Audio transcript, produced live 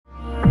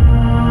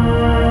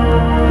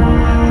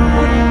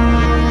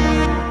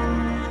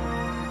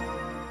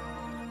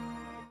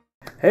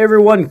Hey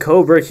everyone,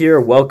 Cobra here.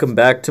 Welcome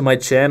back to my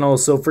channel.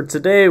 So for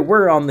today,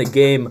 we're on the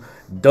game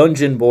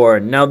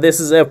Dungeonborne. Now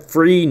this is a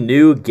free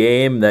new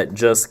game that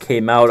just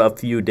came out a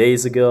few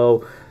days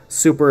ago.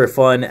 Super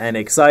fun and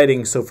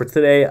exciting. So for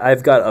today,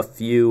 I've got a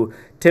few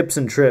tips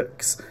and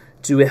tricks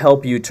to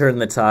help you turn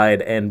the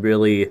tide and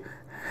really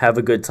have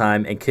a good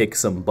time and kick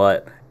some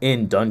butt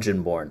in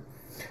Dungeonborne.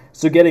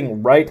 So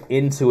getting right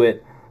into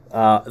it,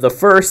 the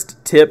first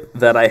tip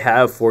that I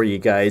have for you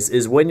guys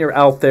is when you're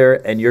out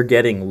there and you're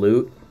getting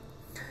loot,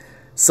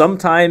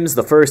 sometimes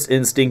the first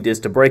instinct is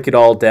to break it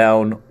all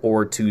down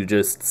or to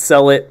just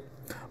sell it,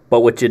 but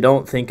what you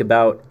don't think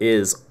about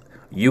is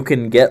you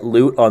can get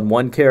loot on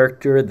one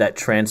character that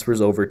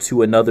transfers over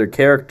to another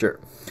character.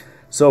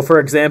 So for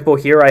example,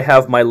 here I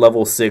have my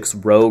level 6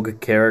 rogue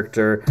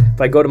character.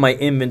 If I go to my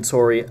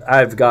inventory,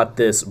 I've got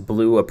this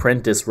blue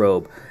apprentice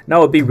robe. Now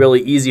it would be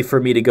really easy for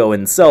me to go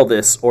and sell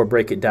this or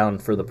break it down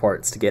for the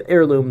parts to get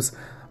heirlooms,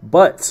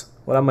 but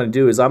what I'm going to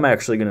do is I'm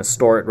actually going to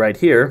store it right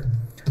here.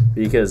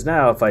 Because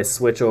now if I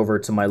switch over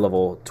to my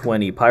level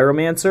 20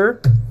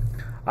 Pyromancer,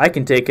 I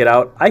can take it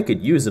out. I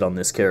could use it on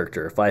this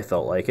character if I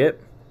felt like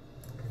it.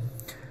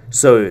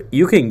 So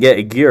you can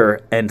get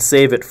gear and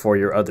save it for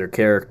your other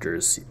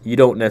characters. You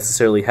don't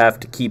necessarily have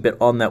to keep it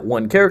on that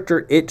one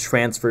character. It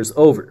transfers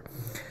over.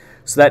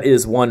 So that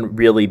is one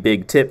really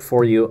big tip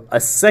for you. A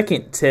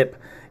second tip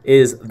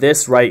is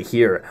this right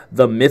here,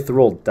 the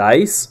mithril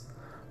dice.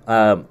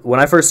 When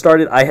I first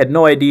started, I had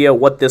no idea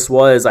what this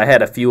was. I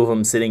had a few of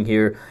them sitting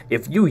here.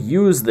 If you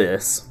use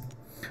this,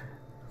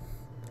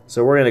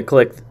 so we're going to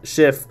click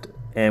shift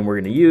and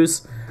we're going to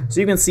use. So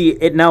you can see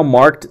it now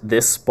marked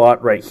this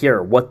spot right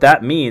here. What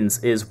that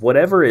means is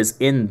whatever is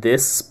in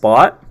this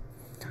spot,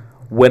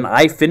 when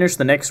I finish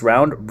the next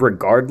round,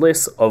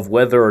 regardless of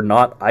whether or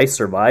not I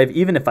survive,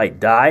 even if I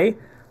die,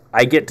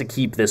 I get to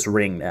keep this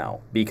ring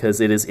now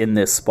because it is in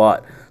this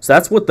spot. So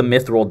that's what the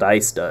mithril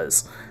dice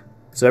does.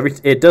 So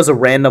it does a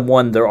random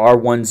one. There are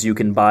ones you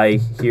can buy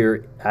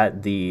here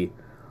at the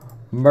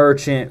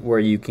merchant where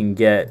you can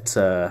get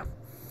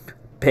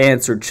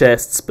pants or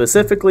chests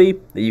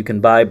specifically that you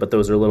can buy, but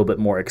those are a little bit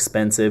more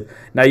expensive.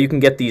 Now you can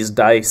get these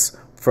dice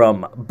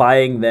from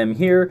buying them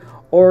here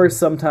or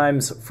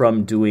sometimes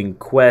from doing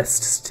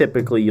quests.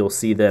 Typically you'll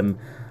see them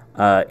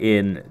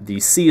in the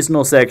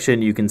seasonal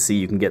section. You can see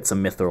you can get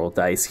some mithril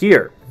dice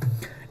here.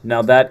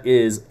 Now that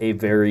is a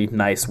very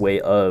nice way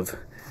of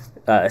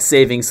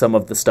saving some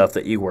of the stuff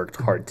that you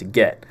worked hard to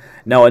get.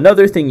 Now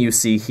another thing you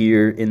see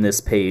here in this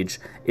page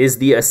is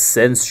the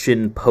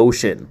Ascension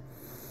Potion.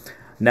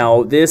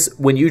 Now this,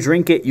 when you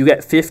drink it, you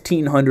get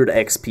 1500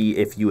 XP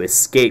if you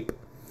escape.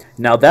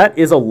 Now that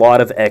is a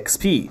lot of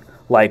XP.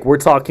 Like we're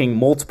talking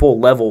multiple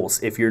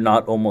levels if you're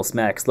not almost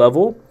max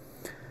level.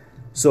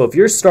 So if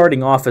you're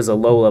starting off as a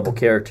low level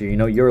character, you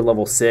know, you're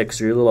level 6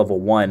 or you're level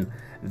 1,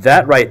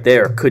 that right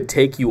there could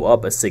take you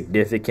up a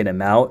significant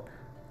amount.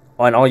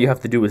 And all you have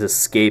to do is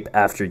escape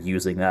after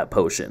using that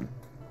potion.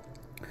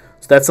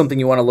 So that's something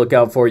you want to look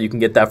out for. You can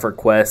get that for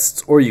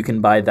quests, or you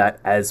can buy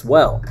that as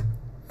well.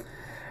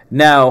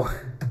 Now,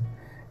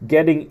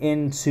 getting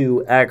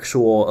into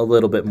actual a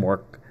little bit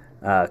more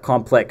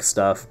complex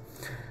stuff.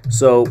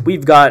 So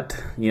we've got,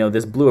 you know,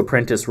 this blue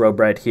apprentice robe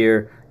right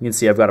here. You can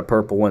see I've got a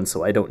purple one,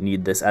 so I don't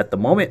need this at the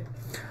moment.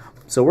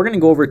 So we're going to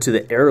go over to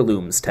the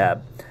heirlooms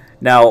tab.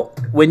 Now,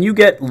 when you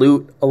get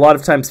loot, a lot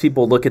of times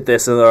people look at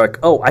this and they're like,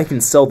 oh, I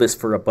can sell this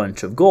for a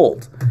bunch of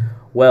gold.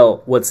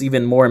 Well, what's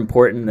even more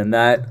important than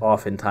that,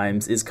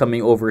 oftentimes, is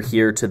coming over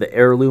here to the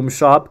heirloom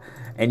shop,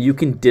 and you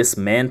can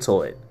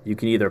dismantle it. You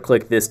can either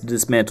click this to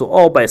dismantle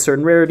all by a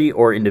certain rarity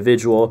or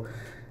individual.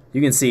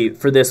 You can see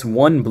for this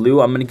one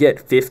blue, I'm going to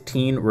get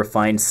 15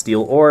 refined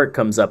steel ore. It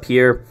comes up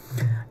here.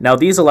 Now,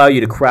 these allow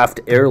you to craft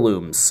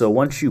heirlooms. So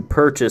once you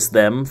purchase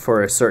them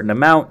for a certain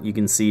amount, you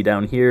can see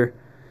down here,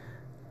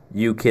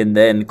 you can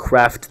then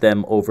craft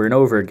them over and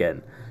over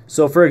again.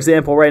 So for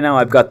example, right now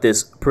I've got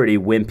this pretty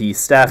wimpy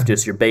staff,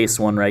 just your base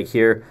one right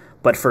here.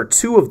 But for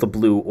 2 of the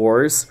blue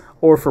ores,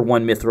 or for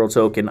 1 mithril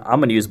token,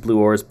 I'm going to use blue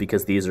ores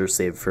because these are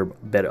saved for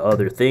better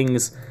other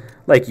things.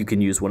 Like you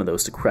can use one of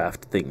those to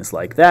craft things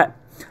like that.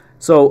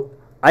 So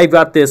I've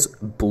got this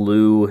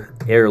blue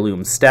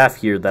heirloom staff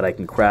here that I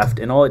can craft,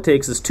 and all it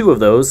takes is 2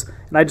 of those,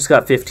 and I just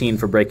got 15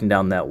 for breaking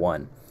down that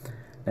one.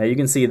 Now you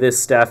can see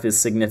this staff is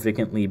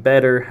significantly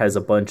better, has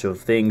a bunch of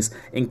things,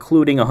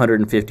 including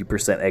 150%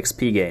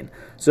 XP gain.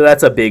 So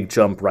that's a big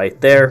jump right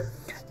there.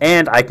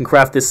 And I can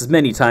craft this as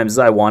many times as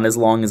I want as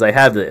long as I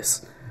have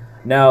this.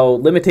 Now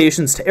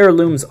limitations to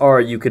heirlooms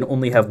are you can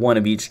only have 1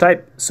 of each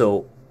type.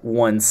 So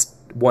one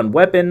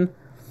weapon,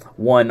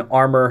 1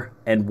 armor,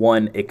 and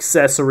 1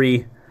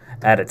 accessory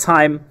at a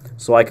time.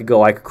 So I could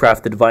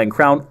craft the Divine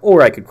Crown,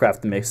 or I could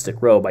craft the Mystic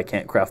Robe. I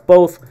can't craft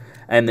both.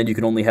 And then you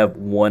can only have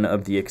 1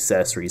 of the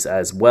accessories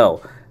as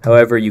well.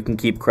 However, you can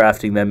keep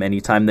crafting them.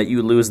 Anytime that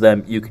you lose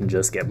them, you can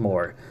just get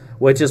more,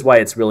 which is why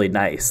it's really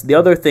nice. The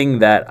other thing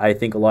that I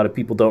think a lot of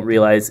people don't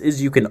realize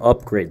is you can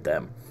upgrade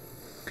them.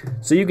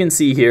 So you can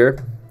see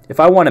here, if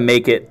I want to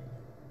make it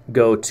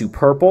go to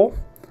purple,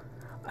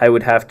 I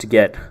would have to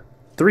get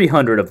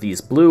 300 of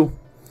these blue.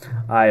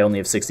 I only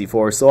have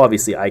 64, so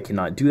obviously I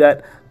cannot do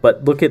that.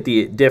 But look at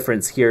the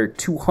difference here,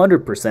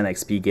 200%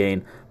 XP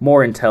gain,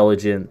 more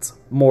intelligence,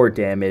 more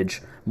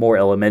damage, more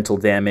elemental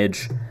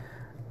damage,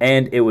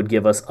 and it would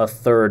give us a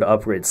third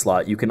upgrade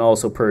slot. You can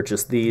also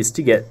purchase these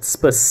to get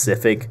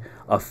specific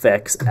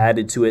effects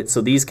added to it.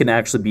 So these can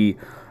actually be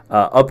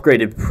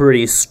upgraded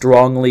pretty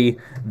strongly.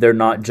 They're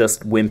not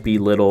just wimpy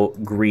little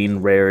green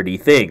rarity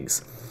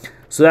things.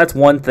 So that's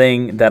one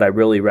thing that I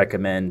really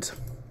recommend.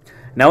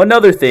 Now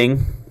another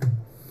thing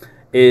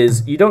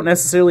is you don't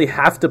necessarily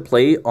have to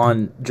play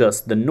on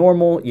just the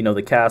normal, you know,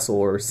 the castle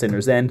or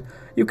Sinner's End.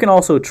 You can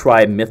also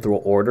try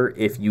Mithril Order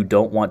if you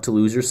don't want to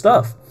lose your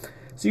stuff.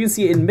 So you can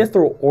see in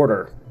Mithril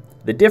Order,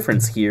 the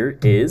difference here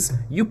is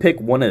you pick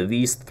one of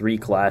these 3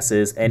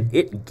 classes and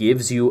it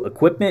gives you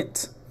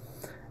equipment,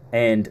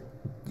 and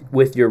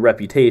with your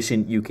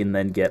reputation you can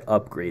then get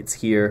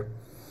upgrades here.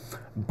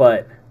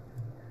 But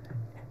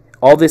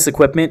all this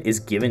equipment is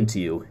given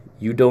to you.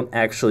 You don't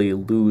actually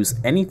lose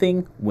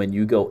anything when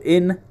you go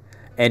in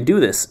and do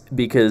this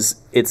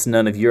because it's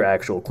none of your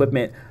actual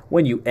equipment.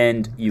 When you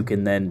end, you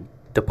can then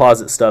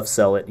deposit stuff,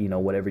 sell it, you know,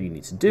 whatever you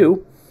need to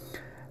do.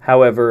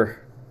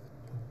 However,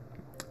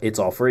 it's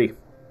all free.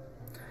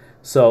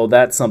 So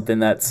that's something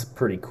that's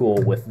pretty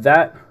cool with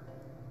that.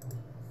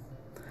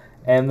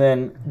 And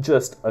then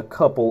just a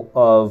couple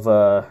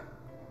of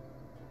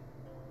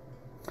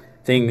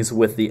things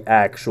with the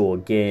actual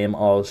game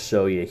I'll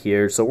show you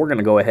here. So we're going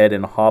to go ahead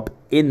and hop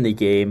in the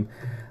game,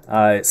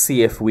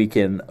 see if we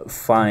can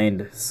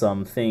find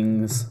some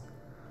things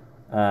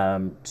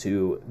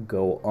to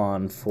go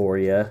on for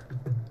you.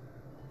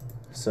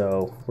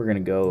 So we're going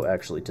to go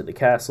actually to the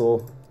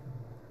castle.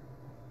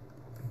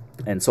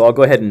 And so I'll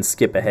go ahead and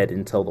skip ahead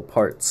until the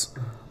parts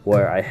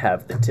where I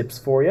have the tips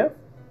for you.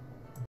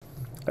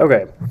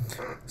 Okay,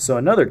 so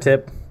another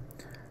tip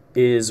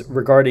is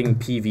regarding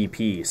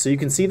PvP. So you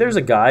can see there's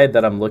a guy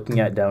that I'm looking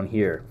at down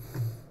here.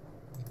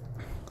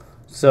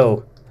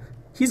 So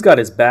he's got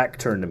his back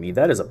turned to me.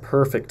 That is a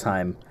perfect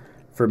time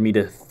for me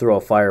to throw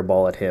a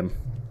fireball at him,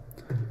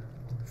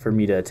 for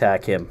me to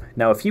attack him.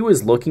 Now if he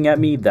was looking at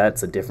me,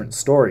 that's a different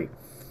story.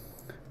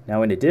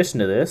 Now in addition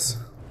to this,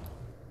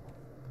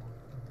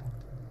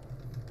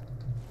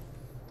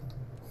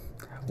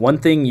 one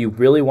thing you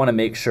really want to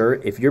make sure,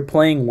 if you're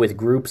playing with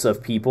groups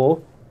of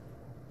people,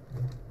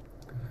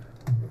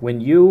 when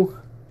you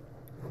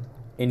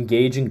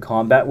engage in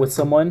combat with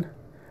someone,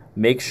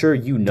 make sure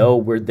you know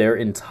where their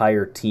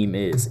entire team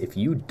is. If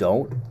you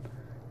don't,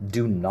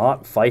 do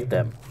not fight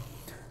them.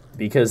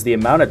 Because the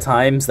amount of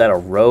times that a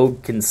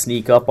rogue can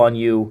sneak up on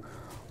you,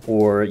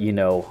 or, you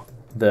know,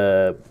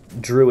 the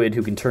druid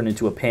who can turn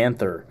into a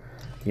panther,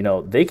 you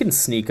know, they can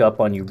sneak up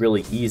on you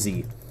really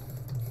easy.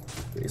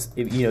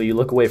 You know, you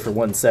look away for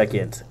 1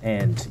 second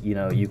and, you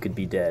know, you could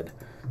be dead.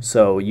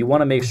 So you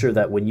want to make sure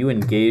that when you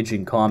engage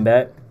in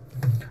combat,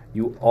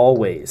 you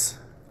always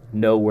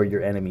know where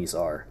your enemies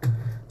are.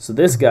 So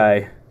this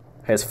guy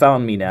has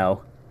found me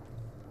now,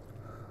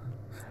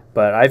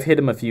 but I've hit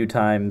him a few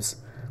times.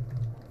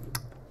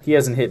 He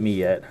hasn't hit me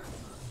yet,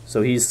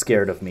 so he's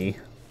scared of me.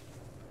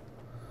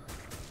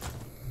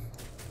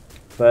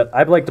 But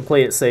I'd like to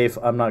play it safe.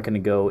 I'm not going to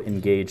go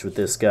engage with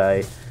this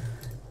guy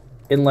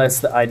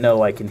unless I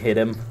know I can hit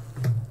him.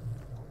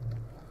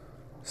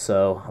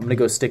 So I'm going to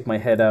go stick my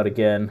head out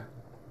again.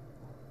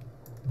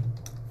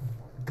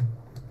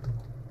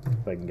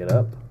 If I can get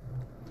up.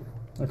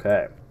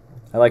 Okay.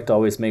 I like to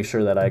always make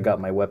sure that I got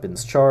my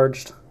weapons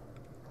charged.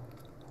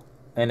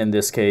 And in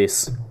this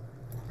case,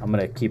 I'm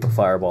going to keep a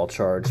fireball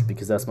charged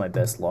because that's my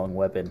best long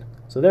weapon.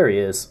 So there he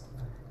is.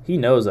 He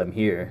knows I'm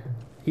here.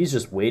 He's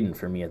just waiting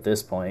for me at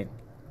this point.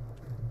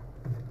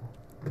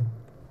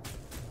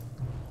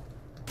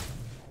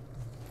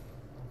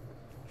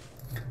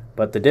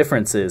 But the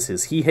difference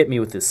is he hit me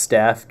with his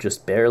staff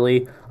just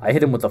barely. I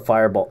hit him with a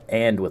fireball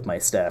and with my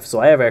staff.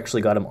 So I have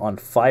actually got him on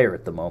fire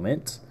at the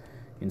moment.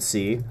 You can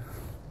see.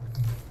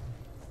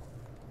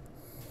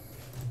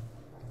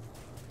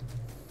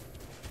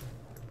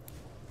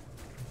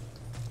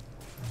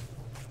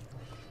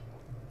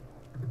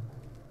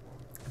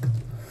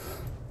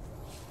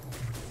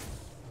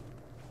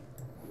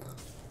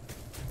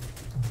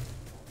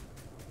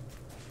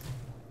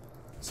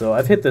 So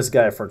I've hit this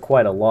guy for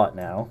quite a lot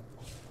now.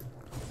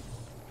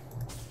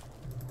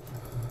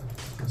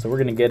 So we're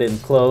going to get in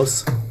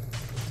close.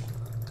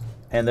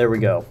 And there we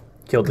go.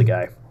 Killed the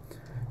guy.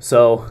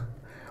 So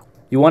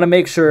you want to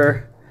make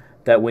sure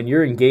that when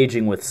you're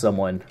engaging with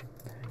someone,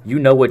 you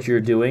know what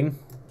you're doing.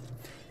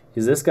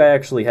 Because this guy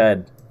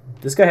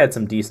had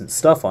some decent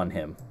stuff on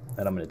him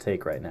that I'm going to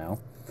take right now.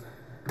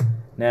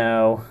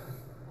 Now,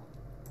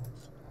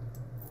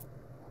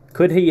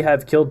 could he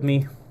have killed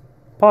me?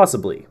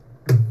 Possibly.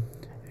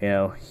 You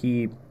know,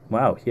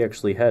 wow, he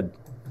actually had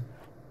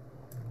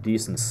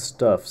decent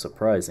stuff,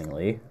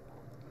 surprisingly.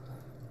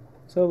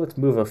 So let's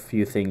move a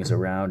few things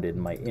around in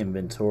my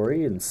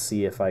inventory and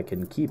see if I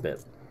can keep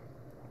it.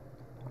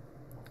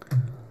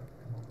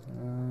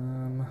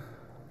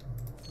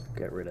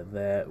 Get rid of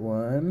that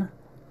one.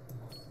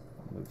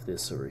 Move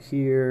this over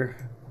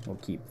here. We'll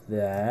keep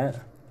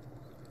that.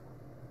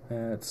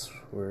 That's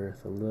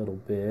worth a little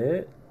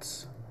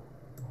bit.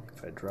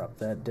 If I drop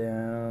that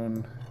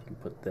down, I can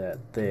put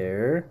that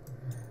there.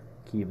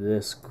 Keep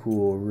this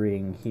cool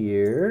ring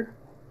here.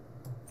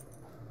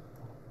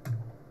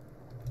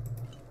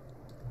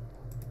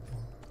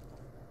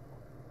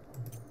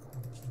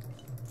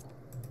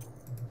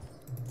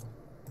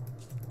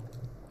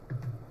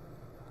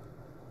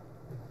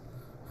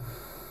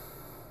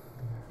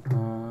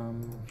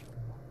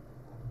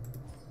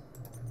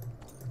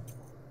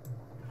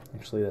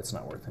 Actually, that's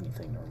not worth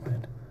anything, never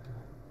mind.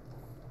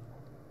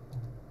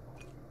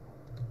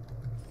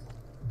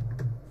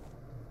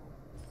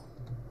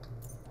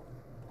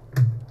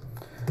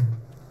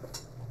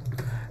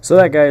 So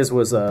that, guys,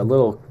 was a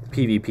little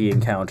PvP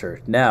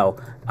encounter. Now,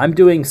 I'm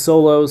doing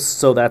solos,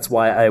 so that's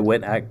why I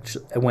went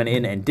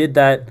in and did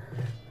that.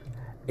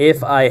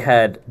 If I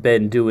had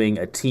been doing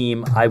a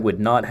team, I would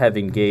not have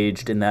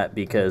engaged in that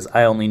because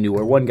I only knew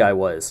where one guy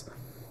was.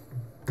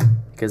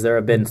 Because there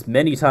have been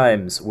many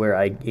times where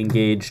I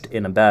engaged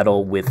in a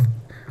battle with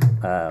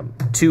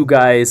 2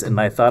 guys and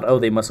I thought, oh,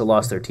 they must have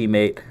lost their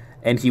teammate,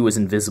 and he was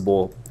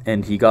invisible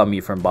and he got me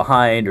from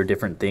behind or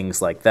different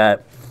things like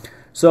that.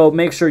 So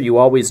make sure you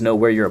always know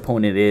where your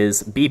opponent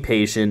is, be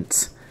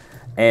patient,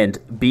 and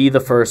be the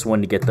first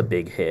one to get the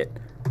big hit.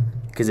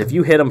 Because if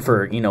you hit them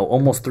for, you know,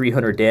 almost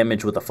 300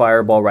 damage with a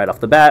fireball right off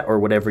the bat, or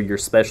whatever your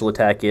special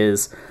attack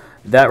is,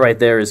 that right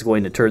there is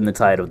going to turn the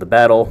tide of the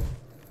battle.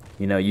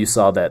 You know, you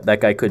saw that that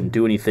guy couldn't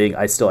do anything.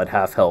 I still had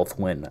half health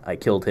when I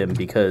killed him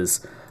because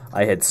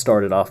I had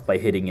started off by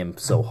hitting him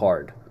so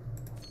hard.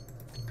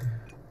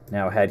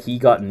 Now, had he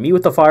gotten me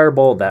with the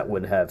fireball, that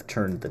would have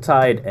turned the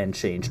tide and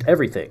changed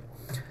everything.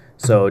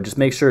 So just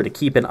make sure to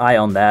keep an eye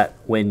on that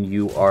when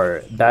you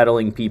are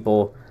battling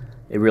people.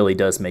 It really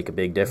does make a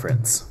big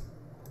difference,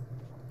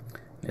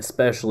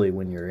 especially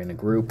when you're in a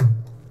group.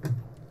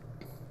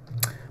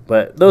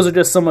 But those are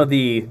just some of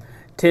the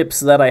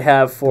tips that I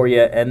have for you,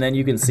 and then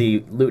you can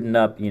see looting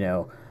up, you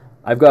know,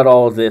 I've got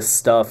all of this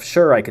stuff.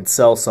 Sure, I could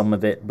sell some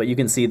of it, but you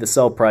can see the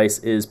sell price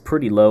is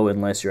pretty low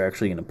unless you're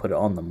actually going to put it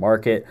on the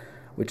market,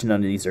 which none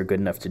of these are good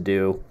enough to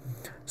do.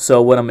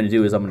 So what I'm going to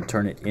do is I'm going to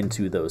turn it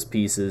into those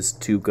pieces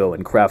to go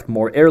and craft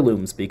more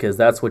heirlooms, because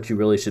that's what you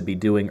really should be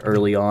doing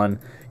early on.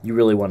 You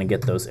really want to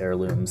get those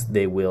heirlooms.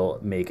 They will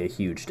make a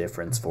huge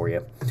difference for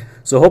you.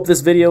 So hope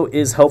this video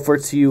is helpful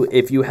to you.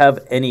 If you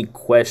have any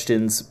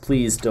questions,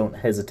 please don't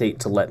hesitate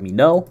to let me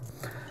know.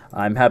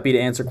 I'm happy to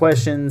answer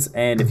questions,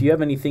 and if you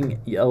have anything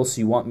else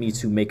you want me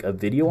to make a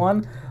video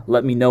on,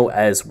 let me know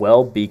as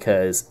well,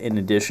 because in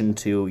addition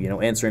to, you know,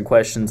 answering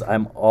questions,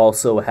 I'm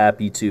also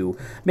happy to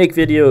make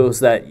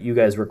videos that you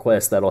guys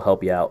request that'll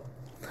help you out.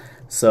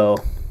 So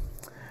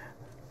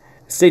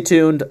stay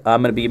tuned.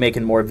 I'm going to be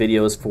making more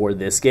videos for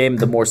this game.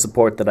 The more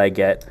support that I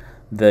get,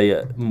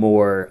 the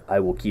more I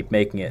will keep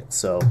making it.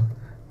 So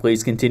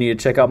please continue to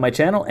check out my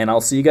channel, and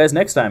I'll see you guys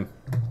next time.